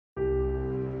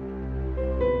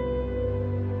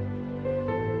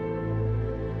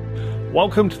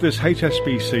Welcome to this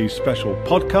HSBC special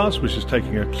podcast, which is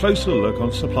taking a closer look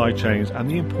on supply chains and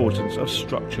the importance of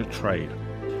structured trade.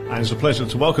 And it's a pleasure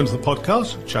to welcome to the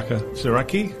podcast Chaka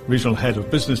Ziraki, Regional Head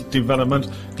of Business Development,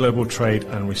 Global Trade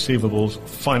and Receivables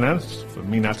Finance for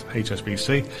Minat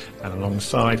HSBC, and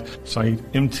alongside Saeed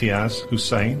Imtiaz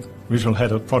Hussain, Regional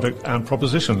Head of Product and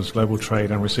Propositions, Global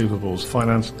Trade and Receivables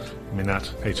Finance, Minat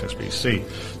HSBC.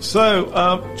 So,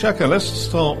 Chaka, let's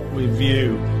start with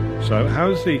you. So, how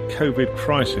has the COVID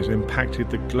crisis impacted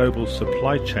the global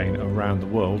supply chain around the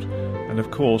world and,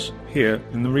 of course, here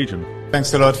in the region?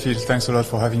 Thanks a lot, Phil. Thanks a lot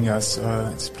for having us.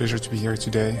 It's a pleasure to be here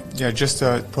today. Just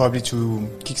probably to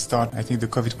kickstart, I think the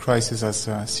COVID crisis has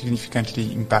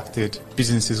significantly impacted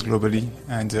businesses globally,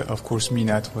 and of course,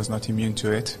 Minat was not immune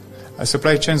to it.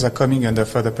 Supply chains are coming under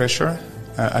further pressure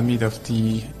amid of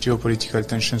the geopolitical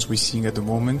tensions we're seeing at the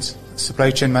moment.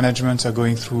 Supply chain management are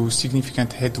going through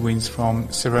significant headwinds from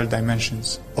several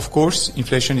dimensions. Of course,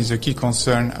 inflation is a key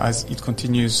concern as it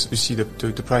continues to see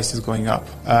the prices going up,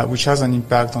 which has an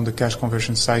impact on the cash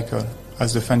conversion cycle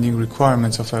as the funding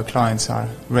requirements of our clients are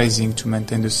raising to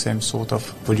maintain the same sort of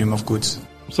volume of goods.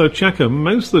 So, Chaka,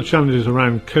 most of the challenges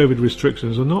around COVID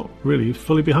restrictions are not really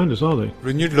fully behind us, are they?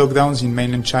 Renewed lockdowns in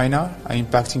mainland China are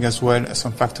impacting as well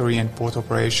some factory and port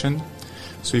operation.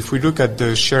 So if we look at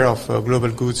the share of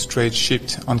global goods trade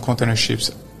shipped on container ships,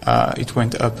 it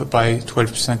went up by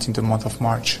 12% in the month of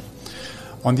March.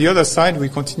 On the other side, we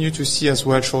continue to see as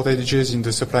well shortages in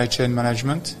the supply chain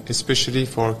management, especially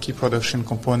for key production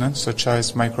components such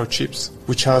as microchips,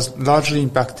 which has largely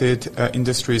impacted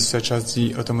industries such as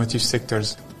the automotive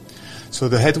sectors. So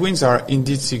the headwinds are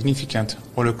indeed significant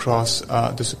all across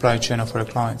the supply chain of our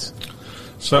clients.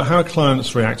 So how are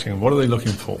clients reacting? What are they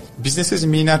looking for? Businesses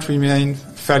in Minat remain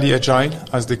fairly agile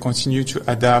as they continue to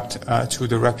adapt to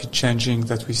the rapid changes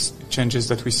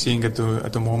that we're seeing at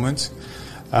the moment.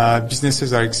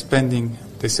 Businesses are expanding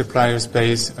their suppliers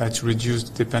base to reduce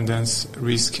dependence,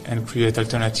 risk, and create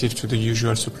alternatives to the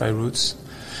usual supply routes.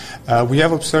 We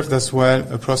have observed as well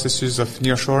processes of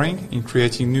nearshoring in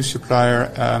creating new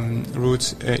supplier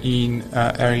routes in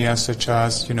areas such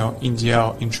as, India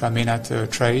or intra-Minat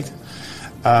trade.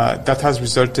 That has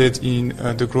resulted in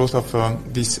the growth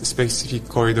of these specific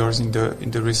corridors in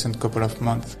the recent couple of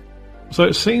months. So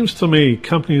it seems to me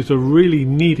companies are really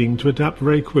needing to adapt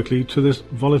very quickly to this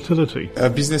volatility.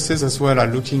 Businesses as well are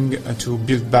looking to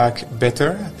build back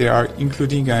better. They are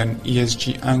including an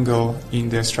ESG angle in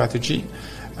their strategy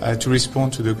to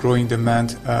respond to the growing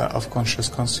demand of conscious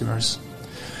consumers.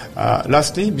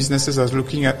 Lastly, businesses are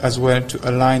looking at as well to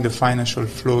align the financial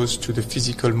flows to the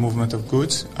physical movement of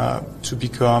goods to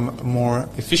become more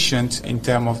efficient in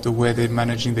terms of the way they're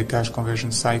managing the cash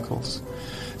conversion cycles.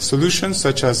 Solutions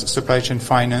such as supply chain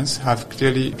finance have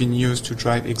clearly been used to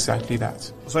drive exactly that.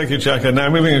 Thank you, Chaka. Now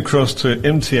moving across to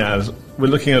Imtiaz, we're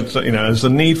looking at, as the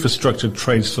need for structured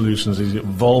trade solutions is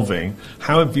evolving,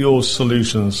 how have your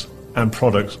solutions and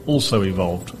products also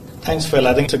evolved? Thanks, Phil.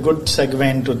 I think it's a good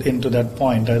segue into that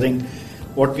point. I think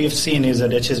what we've seen is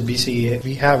at HSBC,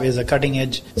 we have is a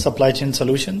cutting-edge supply chain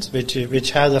solutions,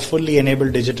 which has a fully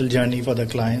enabled digital journey for the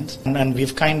clients. And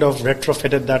we've kind of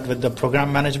retrofitted that with the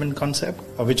program management concept,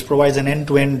 which provides an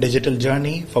end-to-end digital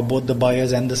journey for both the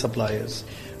buyers and the suppliers.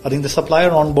 I think the supplier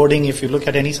onboarding, if you look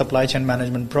at any supply chain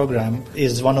management program,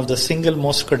 is one of the single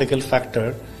most critical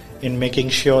factor in making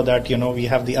sure that, we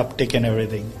have the uptick in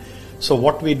everything. So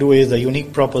what we do is a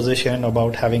unique proposition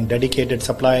about having dedicated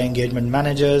supplier engagement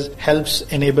managers helps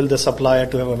enable the supplier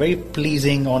to have a very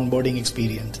pleasing onboarding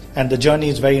experience. And the journey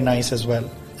is very nice as well.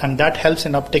 And that helps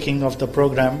in upticking of the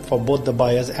program for both the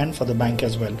buyers and for the bank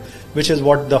as well, which is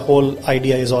what the whole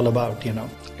idea is all about,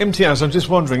 Imtiaz, I'm just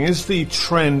wondering, is the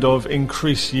trend of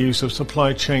increased use of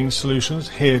supply chain solutions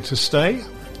here to stay?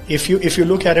 If you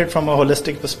look at it from a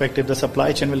holistic perspective, the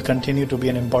supply chain will continue to be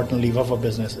an important lever for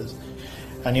businesses.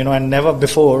 And and never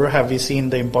before have we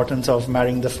seen the importance of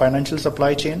marrying the financial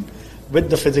supply chain with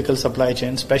the physical supply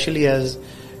chain, especially as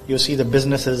you see the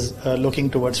businesses looking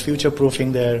towards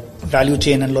future-proofing their value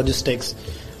chain and logistics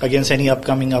against any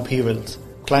upcoming upheavals.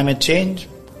 Climate change,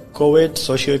 COVID,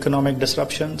 socioeconomic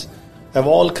disruptions have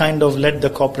all kind of led the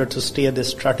corporate to steer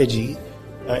this strategy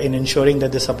in ensuring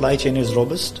that the supply chain is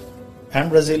robust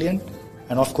and resilient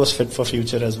and of course fit for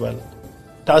future as well.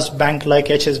 Does bank like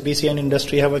HSBC and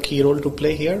industry have a key role to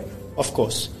play here? Of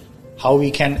course. How we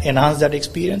can enhance that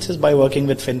experience is by working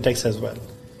with fintechs as well.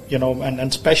 And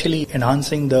especially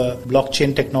enhancing the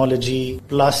blockchain technology,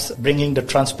 plus bringing the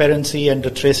transparency and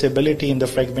the traceability in the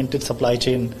fragmented supply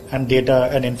chain and data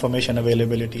and information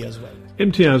availability as well.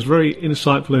 Imtiaz, very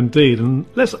insightful indeed. And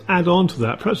let's add on to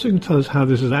that. Perhaps you can tell us how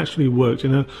this has actually worked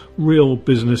in a real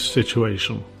business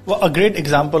situation. Well, a great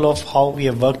example of how we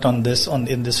have worked on this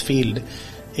in this field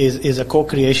is a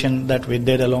co-creation that we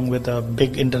did along with a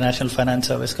big international finance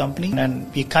service company.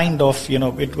 And we kind of,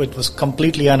 it was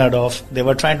completely unheard of. They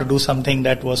were trying to do something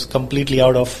that was completely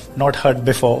out of not heard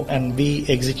before. And we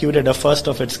executed a first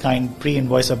of its kind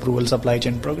pre-invoice approval supply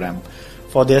chain program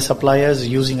for their suppliers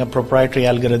using a proprietary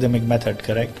algorithmic method,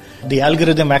 correct? The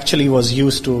algorithm actually was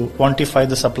used to quantify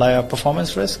the supplier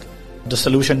performance risk. The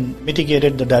solution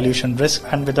mitigated the dilution risk,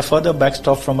 and with a further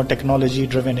backstop from a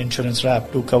technology-driven insurance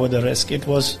wrap to cover the risk. It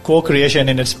was co-creation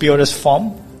in its purest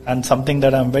form, and something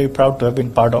that I'm very proud to have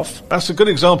been part of. That's a good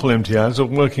example, Imtiaz,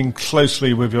 of working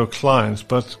closely with your clients.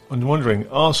 But I'm wondering,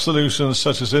 are solutions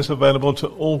such as this available to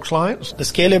all clients? The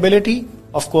scalability,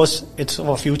 of course, it's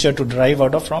our future to drive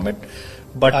out of from it.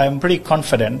 But I'm pretty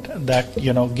confident that,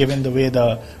 given the way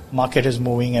the market is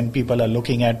moving and people are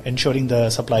looking at ensuring the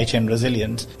supply chain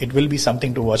resilience, it will be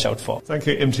something to watch out for. Thank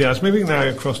you, Imtiaz. Moving now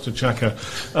across to Chaka.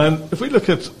 If we look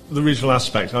at the regional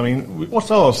aspect,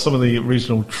 what are some of the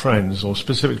regional trends or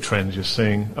specific trends you're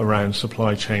seeing around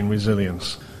supply chain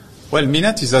resilience? Well,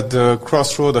 MENAT is at the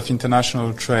crossroad of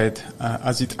international trade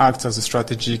as it acts as a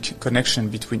strategic connection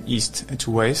between East and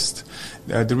to West.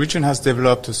 The region has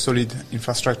developed a solid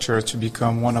infrastructure to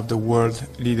become one of the world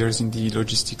leaders in the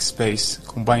logistics space,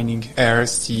 combining air,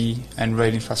 sea, and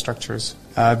rail infrastructures.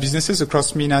 Businesses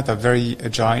across MENAT are very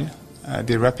agile.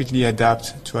 They rapidly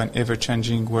adapt to an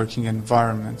ever-changing working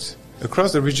environment.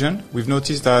 Across the region, we've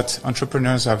noticed that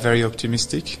entrepreneurs are very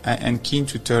optimistic and keen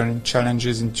to turn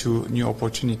challenges into new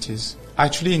opportunities.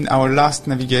 Actually, in our last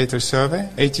Navigator survey,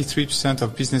 83%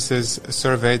 of businesses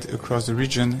surveyed across the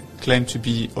region claim to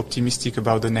be optimistic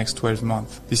about the next 12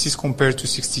 months. This is compared to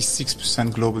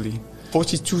 66% globally.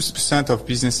 42% of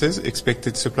businesses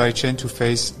expected supply chain to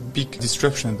face big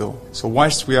disruption though. So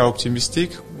whilst we are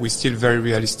optimistic, we're still very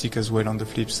realistic as well on the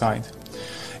flip side.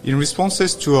 In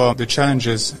responses to the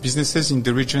challenges, businesses in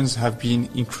the regions have been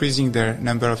increasing their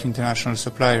number of international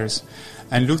suppliers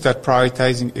and looked at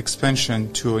prioritizing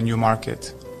expansion to a new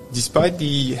market. Despite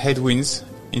the headwinds,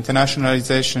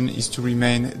 internationalization is to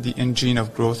remain the engine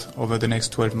of growth over the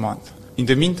next 12 months. In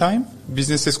the meantime,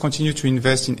 businesses continue to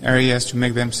invest in areas to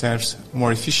make themselves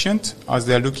more efficient as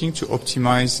they are looking to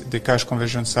optimize the cash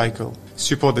conversion cycle,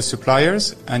 support the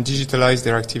suppliers, and digitalize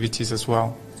their activities as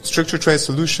well. Structured trade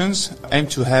solutions aim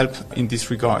to help in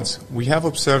this regard. We have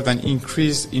observed an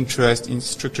increased interest in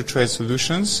structured trade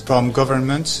solutions from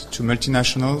governments to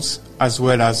multinationals as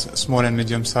well as small and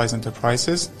medium-sized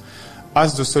enterprises,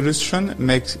 as the solution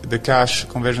makes the cash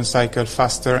conversion cycle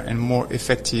faster and more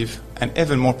effective and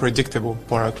even more predictable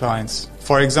for our clients.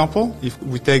 For example, if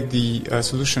we take the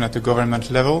solution at the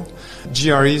government level,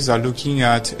 GREs are looking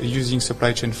at using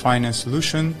supply chain finance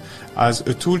solution as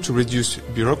a tool to reduce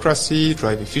bureaucracy,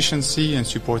 drive efficiency, and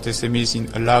support SMEs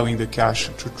in allowing the cash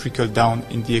to trickle down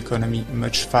in the economy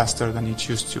much faster than it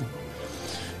used to.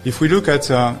 If we look at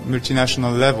a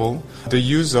multinational level, the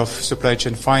use of supply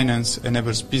chain finance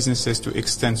enables businesses to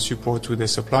extend support to their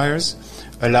suppliers,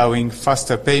 allowing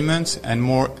faster payments and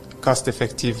more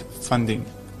cost-effective funding.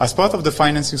 As part of the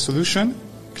financing solution,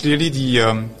 clearly the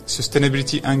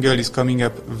sustainability angle is coming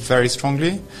up very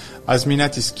strongly, as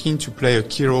MENAT is keen to play a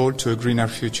key role to a greener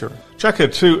future. Chaka,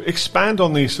 to expand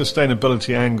on the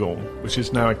sustainability angle, which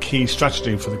is now a key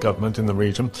strategy for the government in the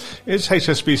region, is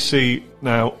HSBC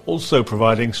now also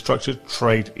providing structured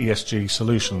trade ESG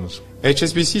solutions?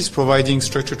 HSBC is providing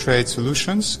structured trade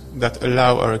solutions that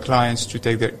allow our clients to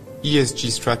take their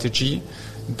ESG strategy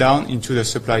down into the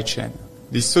supply chain.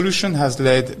 This solution has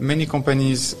led many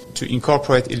companies to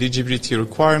incorporate eligibility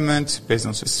requirements based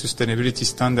on sustainability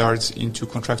standards into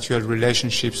contractual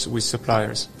relationships with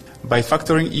suppliers. By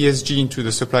factoring ESG into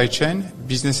the supply chain,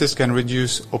 businesses can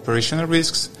reduce operational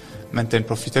risks, maintain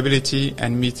profitability,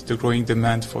 and meet the growing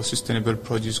demand for sustainable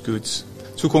produce goods.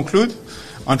 To conclude,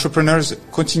 entrepreneurs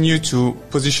continue to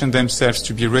position themselves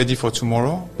to be ready for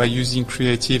tomorrow by using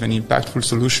creative and impactful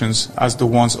solutions as the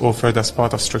ones offered as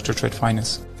part of structured trade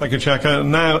finance. Thank you, Chaka.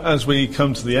 Now, as we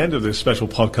come to the end of this special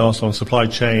podcast on supply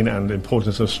chain and the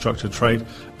importance of structured trade,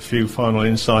 a few final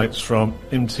insights from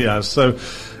Imtiaz. So,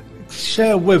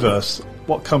 share with us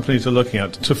what companies are looking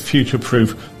at to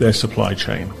future-proof their supply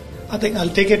chain. I think I'll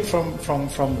take it from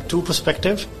two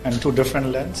perspectives and two different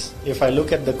lenses. If I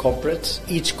look at the corporates,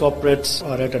 each corporates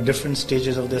are at a different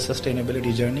stages of their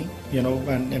sustainability journey,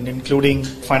 and including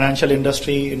financial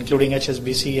industry, including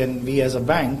HSBC, and we as a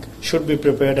bank should be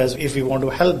prepared as if we want to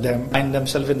help them find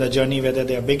themselves in the journey, whether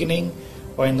they are beginning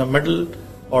or in the middle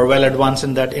or well advanced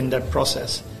in that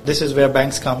process. This is where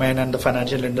banks come in, and the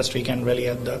financial industry can really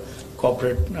help the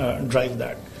corporate drive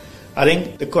that. I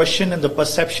think the question and the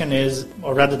perception is,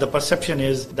 or rather the perception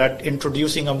is, that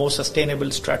introducing a more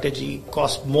sustainable strategy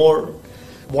costs more.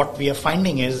 What we are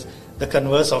finding is the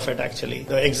converse of it, actually.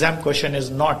 The exam question is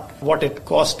not what it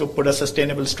costs to put a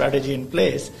sustainable strategy in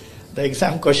place. The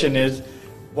exam question is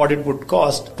what it would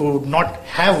cost to not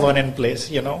have one in place,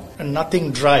 and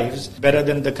nothing drives better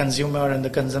than the consumer and the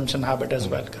consumption habit as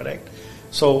well, correct?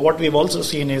 So what we've also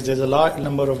seen is there's a large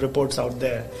number of reports out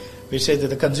there which say that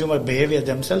the consumer behavior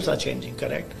themselves are changing,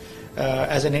 correct?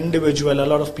 As an individual, a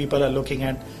lot of people are looking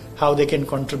at how they can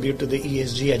contribute to the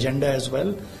ESG agenda as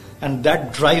well, and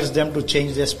that drives them to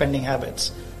change their spending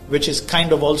habits, which is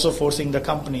kind of also forcing the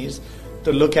companies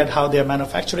to look at how they're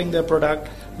manufacturing their product,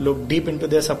 look deep into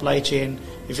their supply chain.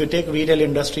 If you take retail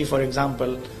industry, for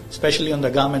example, especially on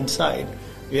the garment side,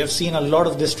 we have seen a lot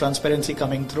of this transparency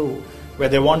coming through, where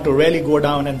they want to really go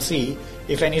down and see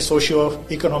if any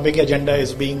socio-economic agenda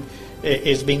is being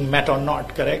met or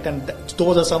not, correct? And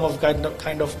those are some of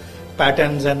kind of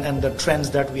patterns and the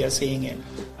trends that we are seeing in.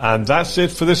 And that's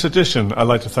it for this edition. I'd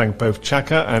like to thank both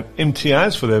Chaka and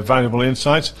Imtiaz for their valuable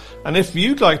insights. And if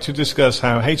you'd like to discuss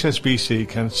how HSBC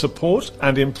can support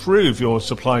and improve your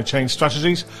supply chain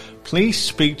strategies, please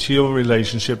speak to your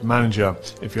relationship manager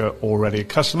if you're already a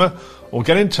customer, or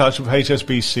get in touch with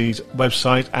HSBC's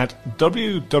website at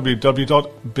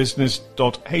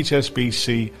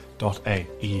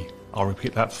www.business.hsbc.ae. I'll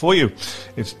repeat that for you.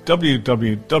 It's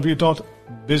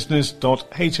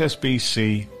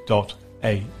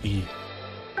www.business.hsbc.ae.